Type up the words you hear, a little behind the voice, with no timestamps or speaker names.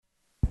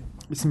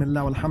بسم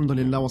الله والحمد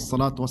لله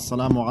والصلاة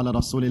والسلام على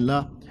رسول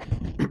الله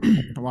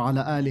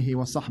وعلى آله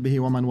وصحبه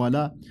ومن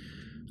والاه.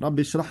 رب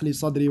اشرح لي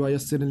صدري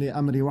ويسر لي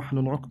أمري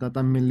واحلل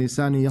عقدة من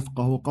لساني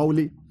يفقه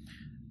قولي.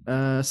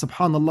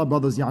 Subhanallah,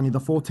 brothers, the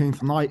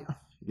 14th night,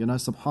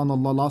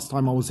 subhanallah, last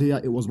time I was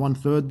here it was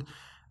 1/3,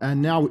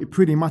 and now it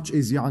pretty much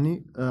is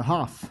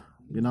half,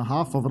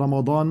 half of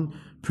Ramadan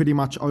pretty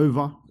much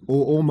over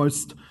or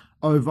almost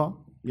over.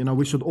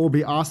 We should all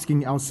be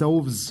asking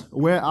ourselves,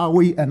 where are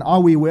we, and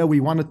are we where we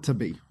wanted to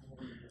be?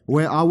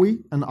 Where are we,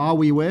 and are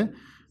we where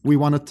we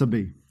wanted to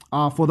be?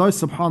 For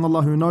those,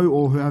 subhanallah, who know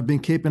or who have been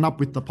keeping up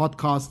with the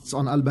podcasts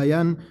on Al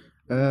Bayan,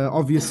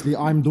 obviously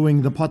I'm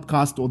doing the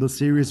podcast or the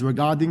series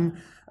regarding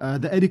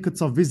the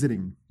etiquettes of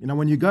visiting.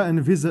 When you go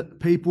and visit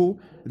people,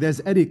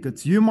 there's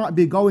etiquettes. You might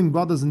be going,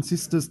 brothers and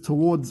sisters,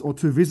 towards or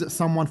to visit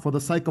someone for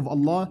the sake of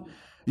Allah.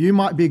 You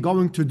might be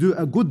going to do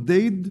a good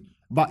deed,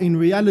 but in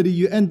reality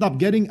you end up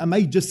getting a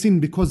major sin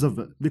because of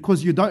it,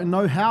 because you don't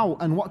know how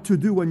and what to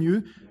do when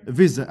you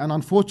visit. And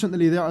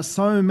unfortunately there are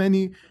so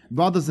many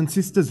brothers and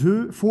sisters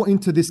who fall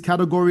into this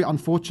category,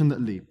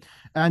 unfortunately.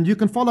 And you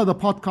can follow the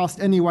podcast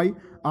anyway.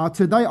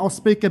 Today I'll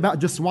speak about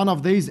just one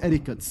of these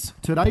etiquettes.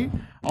 Today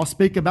I'll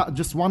speak about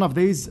just one of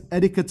these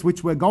etiquettes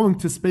which we're going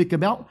to speak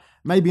about.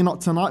 Maybe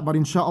not tonight, but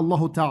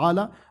insha'Allah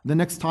ta'ala the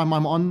next time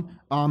I'm on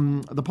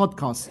the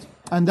podcast.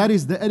 And that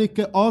is the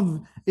etiquette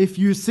of, if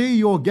you see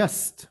your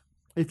guest,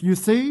 if you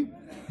see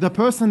the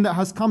person that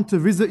has come to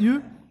visit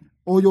you,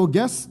 or your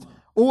guest,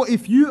 or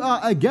if you are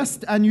a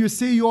guest and you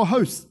see your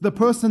host, the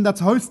person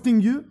that's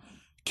hosting you,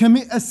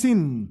 commit a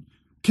sin,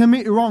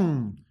 commit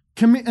wrong,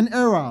 commit an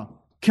error,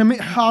 commit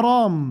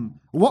haram,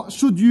 what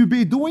should you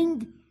be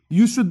doing?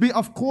 You should be,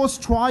 of course,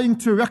 trying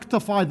to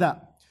rectify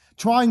that,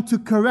 trying to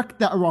correct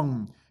that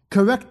wrong,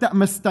 correct that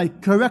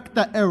mistake, correct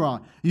that error.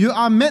 You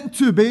are meant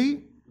to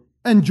be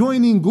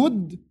enjoining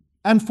good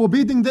and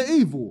forbidding the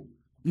evil.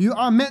 You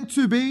are meant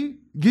to be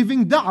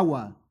giving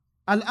da'wah,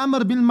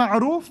 al-amr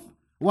bil-ma'ruf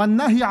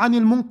wa-nahy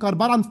anil munkar.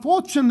 But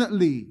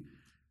unfortunately,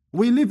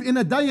 we live in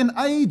a day and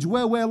age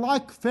where we're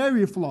like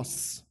fairy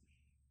floss,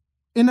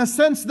 in a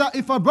sense that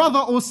if a brother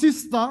or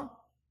sister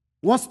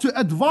was to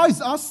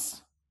advise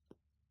us,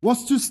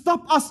 was to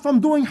stop us from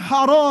doing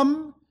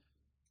haram,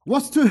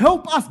 was to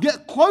help us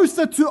get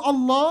closer to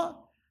Allah,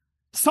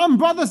 some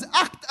brothers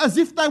act as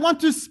if they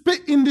want to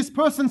spit in this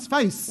person's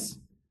face.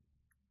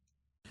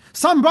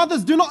 Some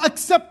brothers do not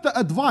accept the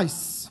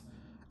advice.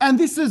 And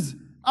this is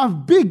a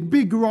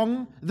big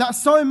wrong that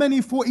so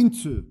many fall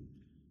into.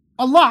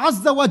 Allah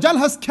Azza wa Jal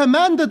has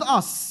commanded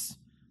us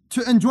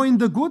to enjoin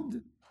the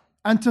good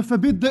and to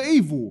forbid the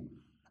evil.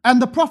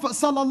 And the Prophet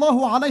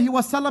sallallahu alaihi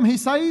wasallam, he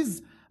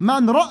says,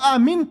 "Man ra'a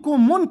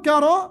minkum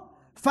munkara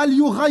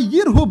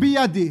falyughayyirhu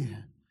biyadihi,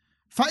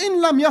 fa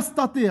in lam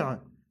yastati'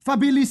 fa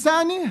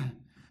bilisanihi,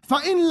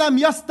 fa in lam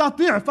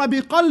yastati' fa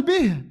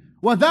biqalbihi,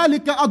 wa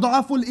dhalika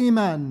ad'afu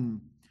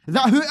al-iman."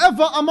 That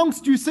whoever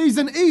amongst you sees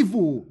an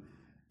evil,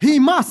 he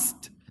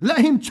must let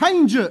him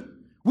change it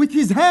with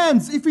his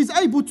hands, if he's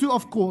able to,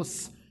 of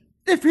course.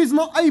 If he's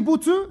not able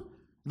to,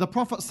 the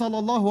Prophet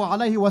sallallahu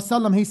alaihi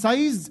wasallam, he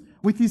says,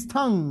 with his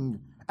tongue.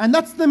 And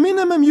that's the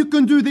minimum you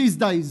can do these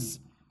days.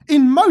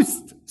 In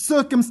most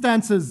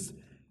circumstances,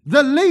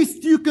 the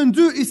least you can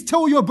do is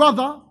tell your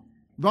brother,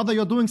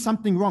 you're doing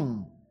something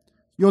wrong.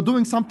 You're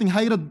doing something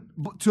hated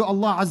to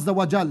Allah Azza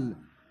wa Jal,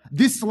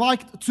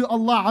 disliked to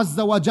Allah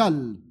Azza wa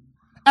Jal.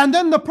 And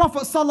then the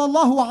Prophet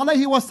sallallahu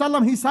alaihi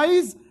wasallam, he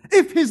says,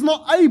 if he's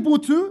not able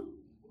to,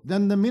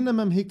 then the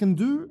minimum he can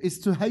do is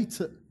to hate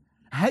it.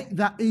 Hate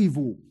that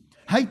evil.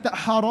 Hate that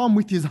haram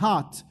with his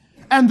heart.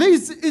 And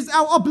this is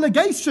our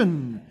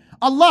obligation.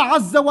 Allah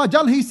Azza wa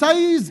Jal, he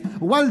says,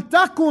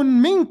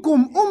 وَلْتَكُنْ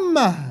مِنْكُمْ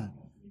أُمَّةٌ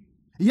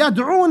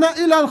يَدْعُونَ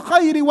إِلَى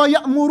الْخَيْرِ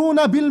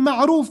وَيَأْمُرُونَ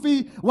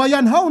بِالْمَعْرُوفِ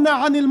وَيَنْهَوْنَ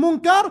عَنِ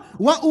الْمُنْكَرِ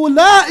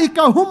وَأُولَٰئِكَ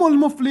هُمُ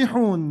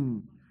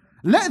الْمُفْلِحُونَ.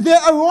 Let there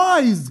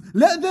arise,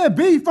 let there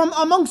be from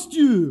amongst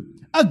you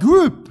a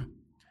group,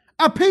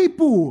 a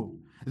people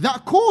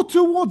that call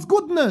towards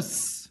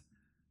goodness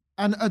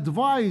and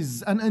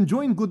advise and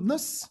enjoin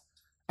goodness,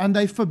 and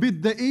they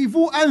forbid the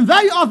evil, and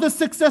they are the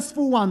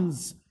successful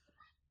ones.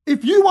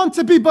 If you want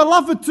to be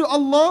beloved to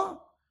Allah,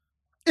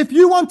 if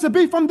you want to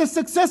be from the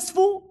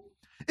successful,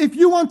 if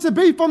you want to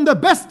be from the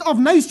best of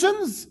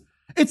nations,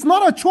 it's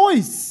not a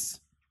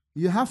choice.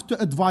 You have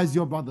to advise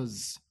your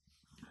brothers.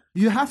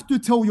 You have to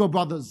tell your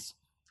brothers.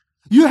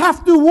 You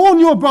have to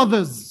warn your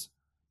brothers,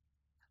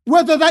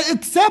 whether they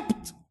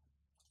accept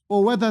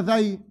or whether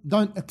they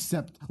don't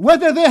accept,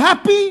 whether they're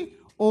happy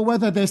or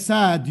whether they're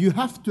sad. You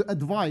have to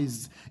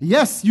advise.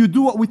 Yes, you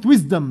do it with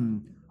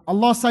wisdom.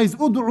 Allah says,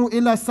 "Ud'u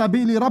ila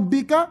sabili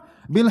rabbika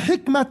bil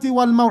hikmati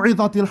wal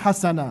maw'izati al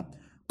hasana."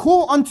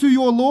 Call unto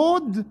your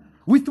Lord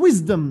with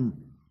wisdom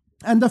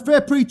and the fair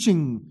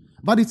preaching.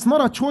 But it's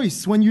not a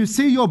choice. When you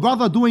see your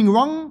brother doing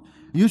wrong,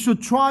 you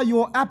should try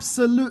your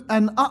absolute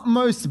and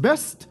utmost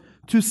best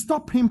to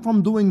stop him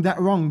from doing that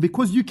wrong,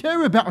 because you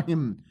care about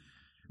him,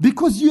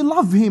 because you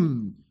love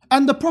him.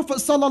 And the Prophet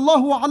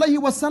sallallahu alaihi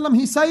wasallam,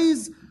 he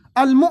says,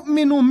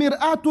 "Al-mu'minu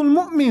mir'atul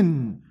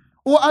mu'min,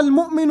 or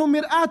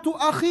al-mu'minu mir'atu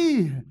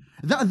akhih,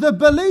 that the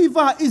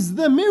believer is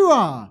the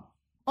mirror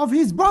of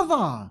his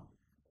brother.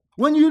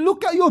 When you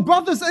look at your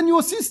brothers and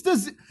your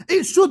sisters,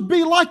 it should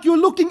be like you're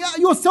looking at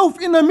yourself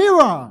in a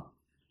mirror.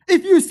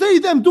 If you see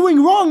them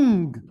doing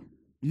wrong,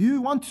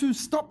 you want to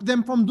stop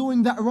them from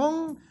doing that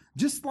wrong,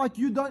 just like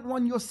you don't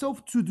want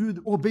yourself to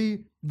do or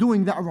be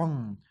doing that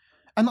wrong.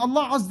 And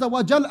Allah Azza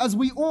wa Jal, as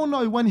we all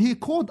know, when He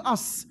called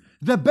us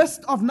the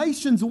best of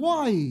nations,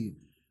 why?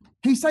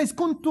 He says,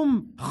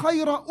 Kuntum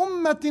khayra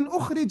ummatin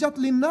ukhrijat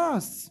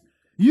linnas.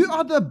 You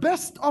are the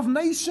best of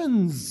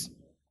nations.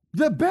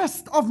 The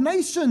best of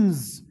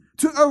nations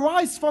to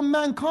arise from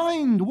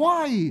mankind.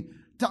 Why?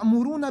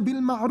 تأمرون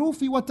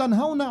بالمعروف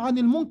وتنهون عن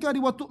المنكر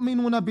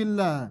وتؤمنون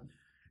بالله.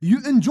 You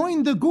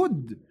enjoin the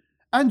good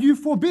and you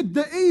forbid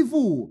the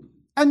evil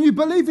and you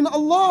believe in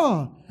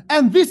Allah.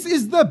 And this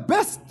is the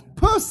best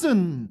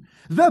person.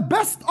 The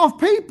best of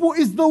people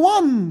is the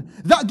one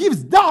that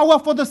gives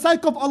da'wah for the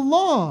sake of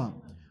Allah.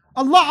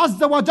 Allah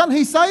Azza wa Jal,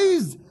 He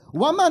says,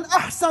 وَمَنْ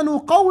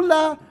أَحْسَنُ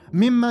قَوْلًا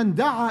مِمَّنْ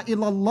دَعَا إِلَى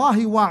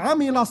اللَّهِ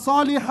وَعَمِلَ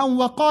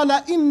صَالِحًا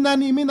وَقَالَ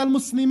إِنَّنِي مِنَ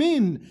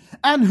الْمُسْلِمِينَ.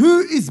 And who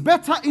is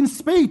better in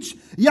speech?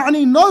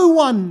 Yani no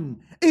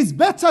one is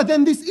better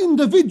than this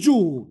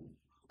individual.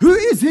 Who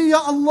is he,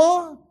 Ya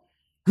Allah?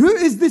 Who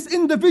is this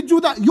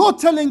individual that you're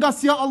telling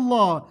us, Ya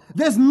Allah?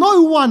 There's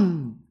no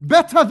one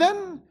better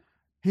than.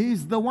 He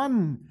is the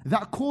one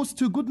that calls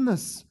to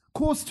goodness,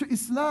 calls to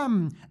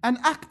Islam, and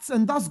acts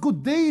and does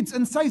good deeds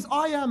and says,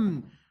 I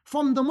am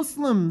from the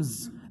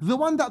Muslims. The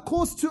one that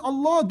calls to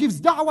Allah,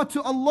 gives da'wah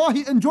to Allah,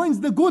 he enjoins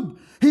the good,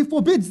 he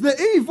forbids the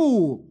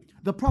evil.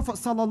 The Prophet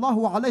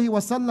sallallahu alaihi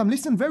wasallam,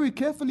 listen very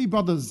carefully,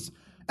 brothers.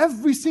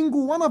 Every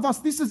single one of us,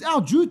 this is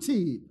our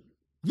duty.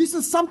 This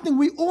is something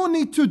we all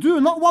need to do.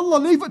 Not wallah,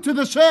 leave it to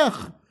the sheikh,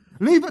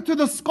 leave it to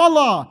the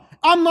scholar.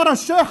 I'm not a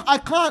sheikh, I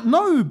can't.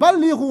 No,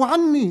 balighu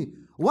anni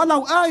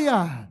walau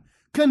ayah.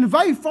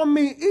 Convey from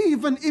me,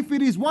 even if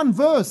it is one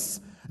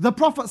verse. The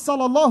Prophet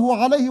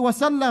sallallahu alaihi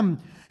wasallam,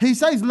 he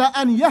says, La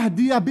an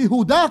yahdiya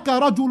bihudaka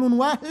rajulun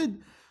wahid.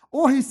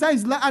 Or he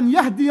says, La an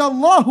yahdiya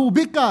Allahu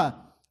bika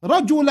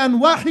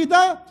rajulan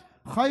wahida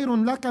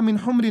khayrun laka min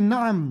humrin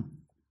na'am.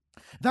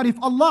 That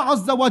if Allah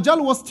Azza wa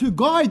Jal was to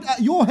guide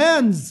at your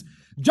hands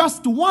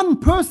just one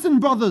person,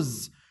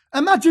 brothers,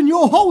 imagine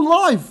your whole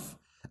life,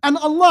 and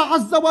Allah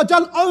Azza wa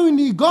Jal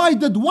only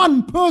guided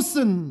one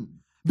person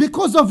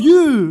because of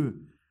you.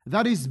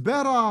 That is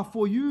better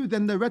for you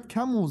than the red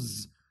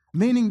camels.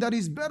 Meaning that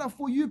is better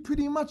for you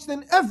pretty much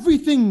than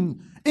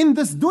everything in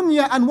this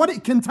dunya and what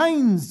it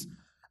contains.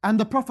 And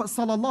the Prophet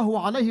sallallahu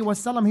alaihi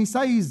wasallam, he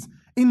says,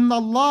 Inna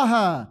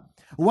Allah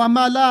wa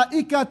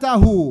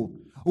malaikatahu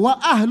wa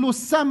ahlu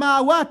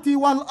samawati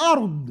wal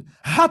ard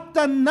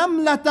hatta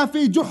namlata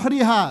fi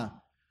juhriha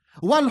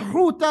wal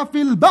huta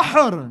fil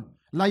bahr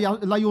la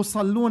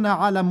yusalluna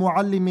ala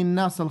muallimin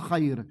nas al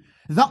khair.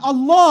 That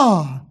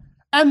Allah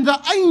and the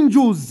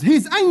angels,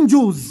 His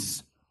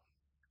angels,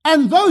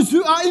 and those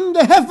who are in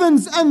the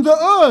heavens and the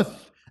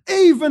earth,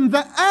 even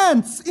the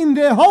ants in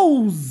their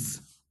holes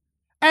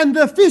and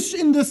the fish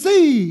in the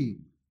sea,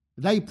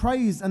 they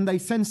praise and they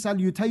send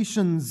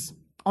salutations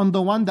on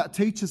the one that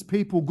teaches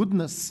people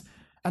goodness.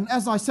 And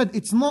as I said,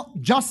 it's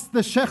not just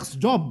the sheikh's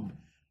job,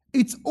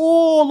 it's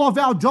all of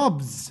our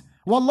jobs.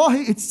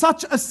 Wallahi, it's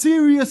such a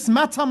serious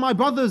matter, my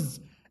brothers.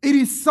 It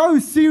is so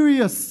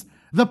serious.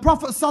 The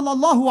Prophet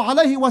sallallahu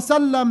alaihi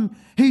wasallam,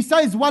 he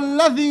says,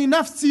 وَالَّذِي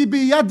نَفْسِي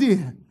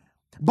بِيَدِهِ,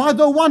 by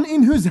the one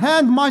in whose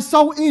hand my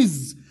soul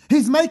is.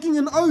 He's making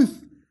an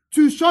oath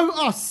to show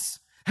us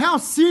how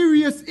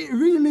serious it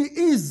really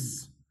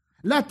is.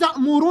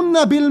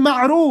 لَتَأْمُرُنَّ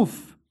بِالْمَعْرُوفِ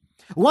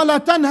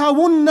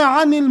وَلَتَنْهَوُنَّ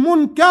عَنِ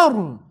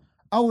الْمُنْكَرِ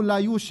أَوْ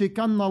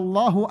لَيُوشِكَنَّ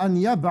اللَّهُ أَنْ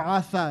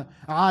يَبْعَثَ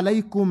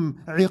عَلَيْكُمْ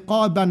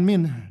عِقَابًا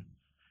مِنْهُ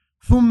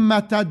ثُمَّ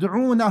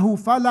تَدْعُونَهُ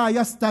فَلَا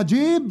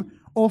يَسْتَجِيبُ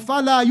or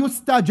فَلَا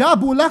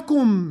يُسْتَجَابُ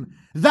لَكُمْ.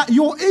 That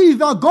you're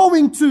either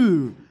going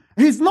to,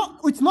 it's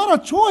not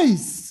a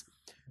choice.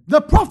 The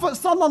Prophet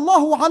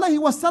sallallahu alaihi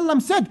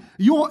wasallam said,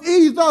 you're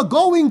either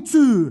going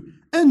to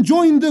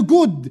enjoin the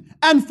good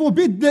and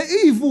forbid the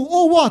evil,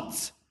 or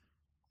what?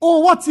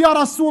 Or what, Ya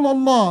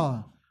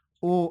Rasulullah?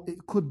 Or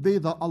it could be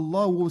that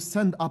Allah will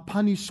send a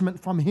punishment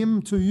from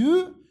Him to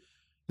you.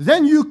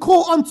 Then you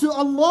call unto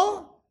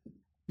Allah,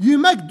 you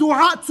make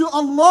dua to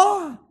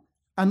Allah,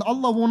 and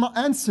Allah will not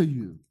answer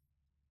you.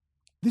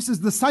 This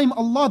is the same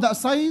Allah that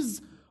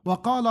says,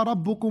 وَقَالَ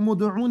رَبُّكُمُ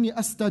ادْعُونِي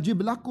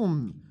أَسْتَجِبْ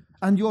لَكُمْ.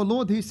 And your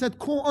Lord, He said,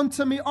 call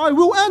unto me, I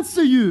will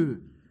answer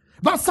you.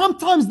 But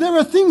sometimes there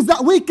are things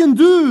that we can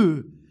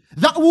do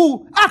that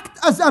will act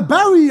as a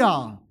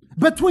barrier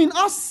between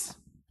us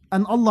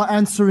and Allah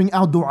answering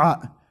our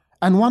dua.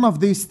 And one of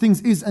these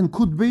things is and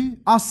could be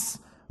us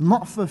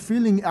not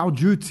fulfilling our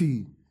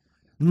duty,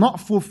 not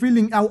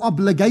fulfilling our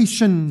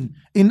obligation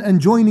in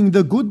enjoining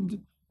the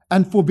good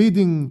and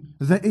forbidding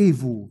the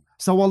evil.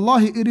 So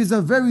wallahi, it is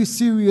a very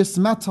serious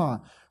matter.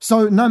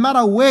 So no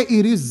matter where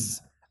it is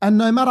and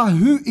no matter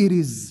who it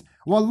is,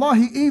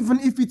 wallahi,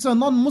 even if it's a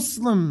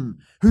non-Muslim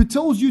who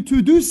tells you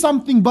to do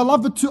something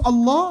beloved to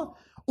Allah,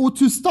 or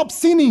to stop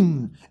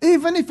sinning,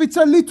 even if it's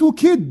a little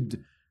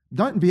kid.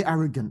 Don't be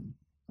arrogant.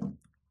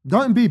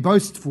 Don't be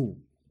boastful.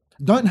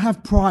 Don't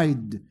have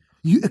pride.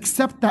 You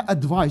accept that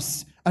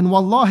advice. And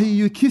wallahi,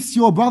 you kiss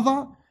your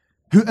brother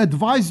who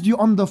advised you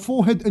on the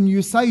forehead and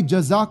you say,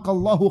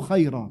 Jazakallahu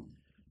khaira.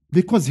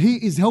 Because he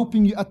is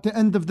helping you at the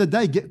end of the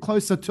day get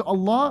closer to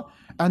Allah.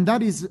 And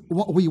that is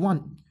what we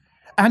want.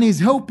 And he's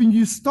helping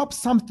you stop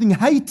something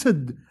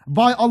hated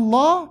by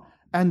Allah.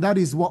 And that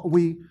is what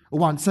we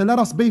want. So let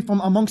us be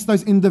from amongst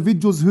those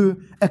individuals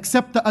who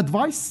accept the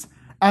advice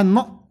and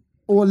not,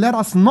 or let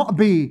us not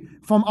be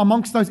from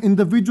amongst those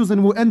individuals.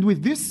 And we'll end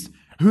with this,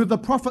 who the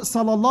Prophet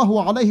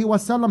sallallahu alaihi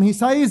wasallam, he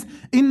says,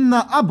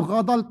 Inna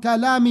abghad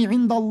al-kalami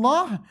inda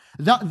Allah,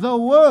 that the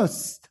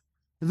worst,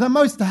 the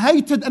most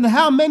hated, and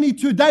how many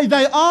today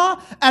they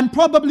are, and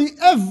probably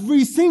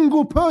every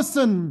single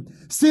person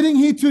sitting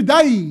here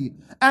today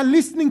and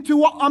listening to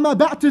what I'm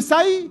about to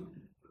say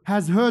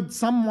has heard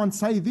someone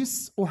say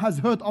this, or has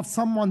heard of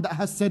someone that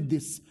has said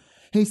this.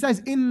 He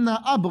says,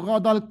 Inna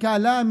abghad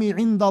al-kalami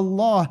inda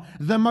Allah,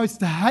 the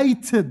most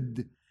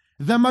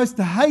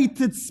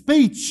hated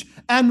speech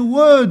and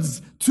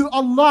words to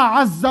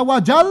Allah Azza wa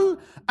Jal,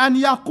 and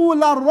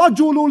يقول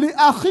الرجل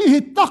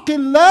لأخيه اتق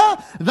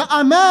الله, that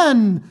a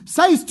man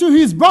says to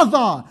his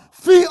brother,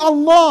 fear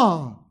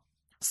Allah,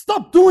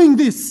 stop doing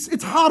this,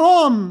 it's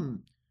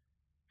haram,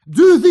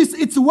 do this,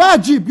 it's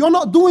wajib, you're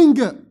not doing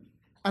it.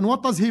 And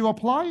what does he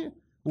reply?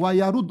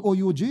 وَيَرُدْ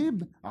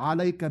يُجِيبْ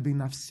عَلَيْكَ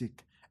بِنَفْسِكَ,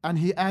 and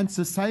he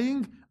answers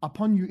saying,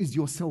 upon you is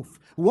yourself.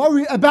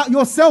 Worry about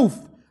yourself.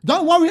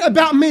 Don't worry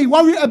about me,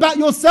 worry about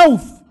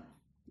yourself.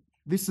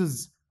 This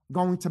is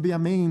going to be a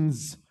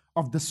means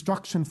of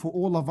destruction for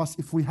all of us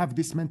if we have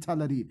this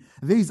mentality.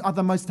 These are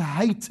the most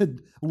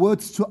hated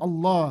words to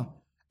Allah.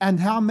 And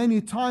how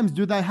many times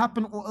do they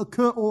happen or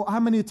occur, or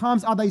how many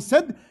times are they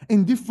said?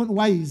 In different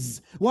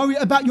ways. Worry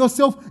about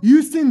yourself.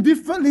 You sin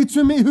differently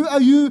to me. Who are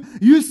you?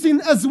 You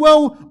sin as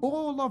well.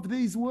 All of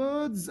these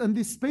words and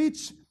this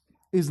speech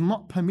is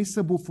not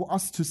permissible for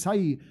us to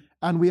say.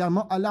 And we are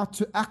not allowed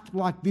to act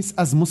like this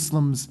as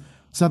Muslims.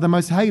 So the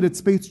most hated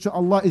speech to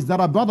Allah is that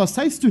a brother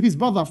says to his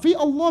brother, fear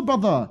Allah,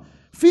 brother,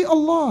 fear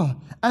Allah.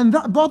 And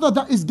that brother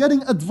that is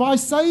getting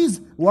advice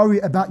says, worry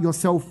about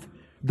yourself.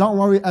 Don't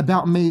worry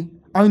about me.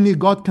 Only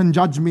God can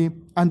judge me.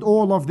 And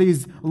all of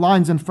these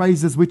lines and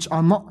phrases which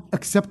are not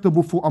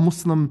acceptable for a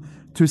Muslim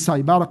to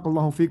say.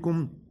 Barakallahu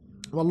feekum.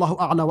 Wallahu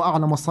a'la wa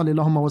a'lam wa salli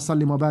Allahumma wa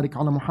sallim wa barik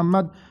ala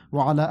Muhammad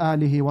wa ala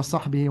alihi wa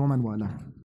sahbihi wa man wala.